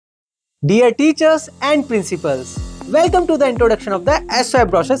Dear teachers and principals, welcome to the introduction of the SOF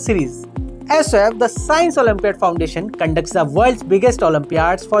Brochure series. SOF, the Science Olympiad Foundation, conducts the world's biggest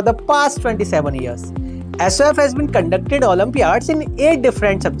Olympiads for the past 27 years. SOF has been conducted Olympiads in 8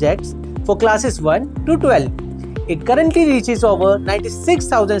 different subjects for classes 1 to 12. It currently reaches over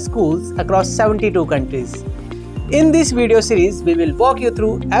 96,000 schools across 72 countries. In this video series, we will walk you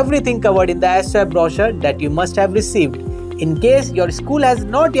through everything covered in the SOF brochure that you must have received. In case your school has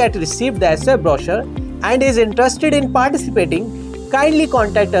not yet received the SOF brochure and is interested in participating, kindly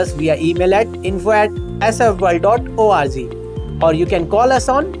contact us via email at info@sofworld.org or you can call us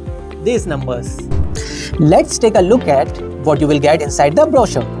on these numbers. Let's take a look at what you will get inside the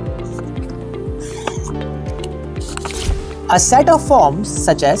brochure. A set of forms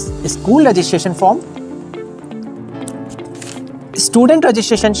such as school registration form, student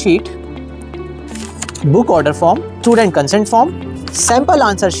registration sheet, book order form, student consent form, sample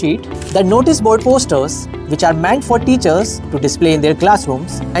answer sheet, the notice board posters which are meant for teachers to display in their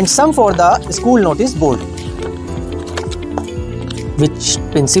classrooms, and some for the school notice board which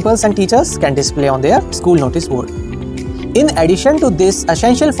principals and teachers can display on their school notice board. In addition to these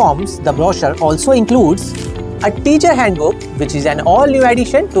essential forms, the brochure also includes a teacher handbook, which is an all-new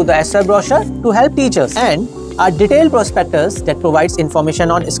addition to the SOF brochure to help teachers, and a detailed prospectus that provides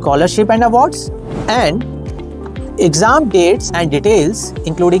information on scholarship and awards, and exam dates and details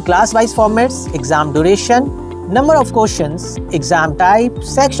including class-wise formats, exam duration, number of questions, exam type,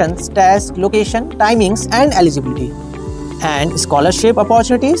 sections, test, location, timings and eligibility, and scholarship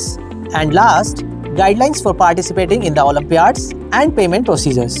opportunities, and last, guidelines for participating in the Olympiads and payment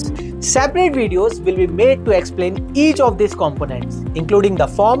procedures. Separate videos will be made to explain each of these components, including the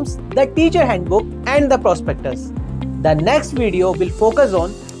forms, the teacher handbook and the prospectus. The next video will focus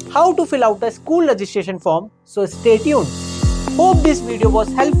on how to fill out the school registration form, so stay tuned. Hope this video was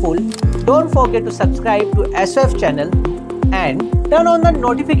helpful. Don't forget to subscribe to SOF channel and turn on the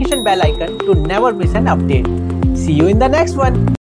notification bell icon to never miss an update. See you in the next one.